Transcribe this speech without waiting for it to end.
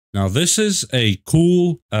Now, this is a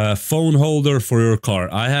cool phone holder for your car.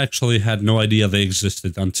 I actually had no idea they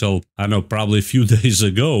existed until, I don't know, probably a few days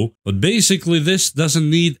ago. But basically, this doesn't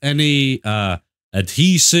need any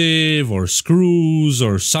adhesive or screws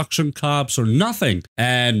or suction cups or nothing.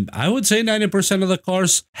 And I would say 90% of the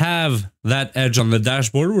cars have that edge on the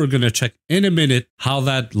dashboard. We're going to check in a minute how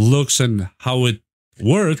that looks and how it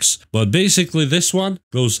works. But basically, this one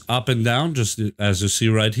goes up and down, just as you see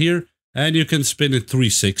right here. And you can spin it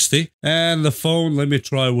 360. And the phone, let me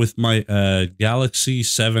try with my Galaxy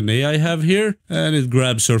 7A I have here. And it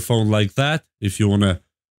grabs your phone like that. If you want to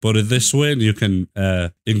put it this way, and you can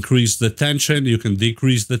increase the tension, you can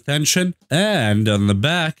decrease the tension. And on the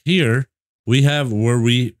back here, we have where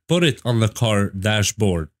we put it on the car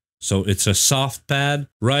dashboard. So it's a soft pad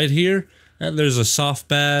right here. And there's a soft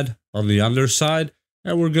pad on the underside.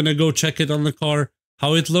 And we're going to go check it on the car,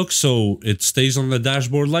 how it looks, so it stays on the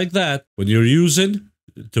dashboard like that. When you're using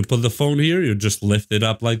to put the phone here, you just lift it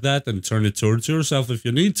up like that and turn it towards yourself if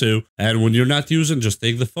you need to. And when you're not using, just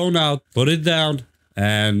take the phone out, put it down,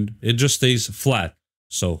 and it just stays flat.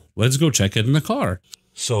 So let's go check it in the car.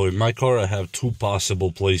 So in my car, I have two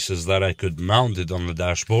possible places that I could mount it on the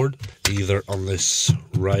dashboard. Either on this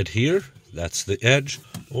right here, that's the edge,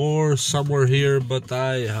 or somewhere here, but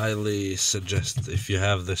I highly suggest if you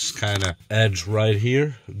have this kind of edge right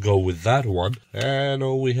here, go with that one. And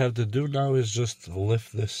all we have to do now is just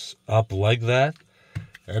lift this up like that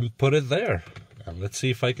and put it there. And let's see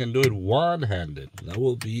if I can do it one-handed. That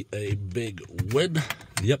will be a big win.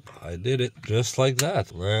 Yep, I did it just like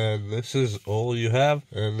that. And this is all you have.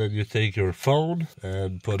 And then you take your phone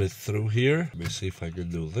and put it through here. Let me see if I can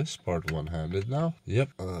do this part one-handed now. Yep.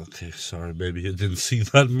 Okay, sorry, maybe you didn't see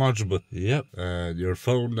that much, but yep. And your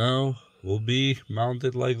phone now will be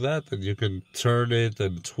mounted like that, and you can turn it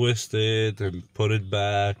and twist it and put it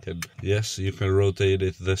back. And yes, you can rotate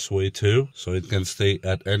it this way too, so it can stay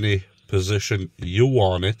at any position you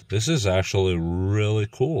want it. This is actually really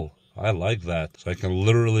cool. I like that. So I can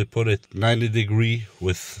literally put it 90 degree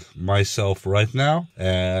with myself right now,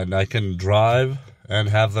 and I can drive and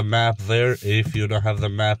have the map there if you don't have the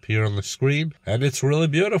map here on the screen. And it's really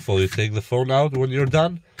beautiful. You take the phone out when you're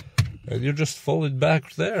done and you just fold it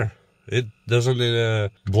back there. It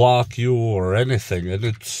doesn't block you or anything, and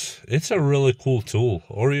it's a really cool tool.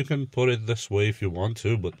 Or you can put it this way if you want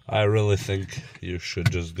to, but I really think you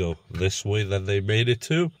should just go this way that they made it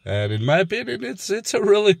to. And in my opinion, it's a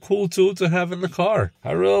really cool tool to have in the car.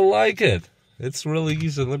 I really like it. It's really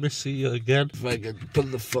easy. Let me see again if I can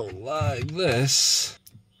put the phone like this.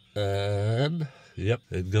 And yep,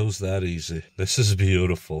 it goes that easy. This is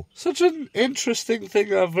beautiful. Such an interesting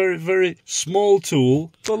thing, a very, very small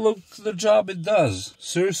tool, but look the job it does.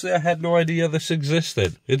 Seriously, I had no idea this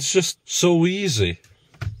existed. It's just so easy.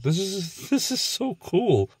 This is so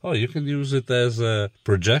cool. Oh, you can use it as a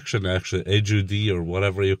projection, actually, HUD or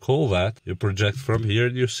whatever you call that. You project from here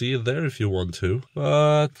and you see it there if you want to.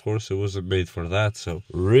 But, of course, it wasn't made for that, so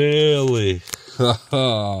really.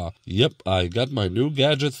 Yep, I got my new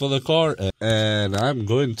gadget for the car, and I'm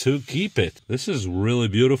going to keep it. This is really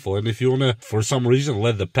beautiful, and if you want to, for some reason,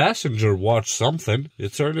 let the passenger watch something, you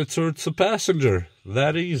turn it towards the passenger.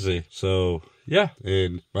 That easy. So, yeah,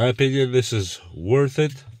 in my opinion, this is worth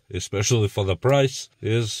it. Especially for the price,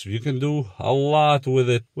 is you can do a lot with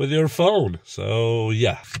it with your phone. So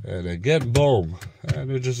yeah, and again, boom,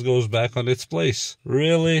 and it just goes back on its place.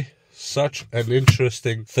 Really, such an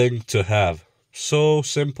interesting thing to have. So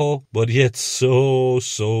simple, but yet so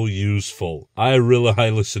useful. I really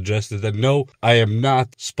highly suggest it. And no, I am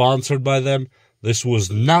not sponsored by them. This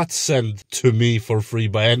was not sent to me for free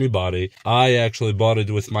by anybody. I actually bought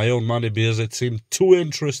it with my own money because it seemed too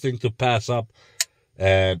interesting to pass up.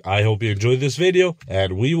 And I hope you enjoyed this video,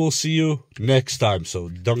 and we will see you next time. So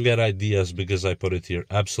don't get ideas because I put it here.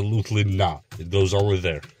 Absolutely not. It goes only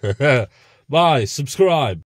there. Bye. Subscribe.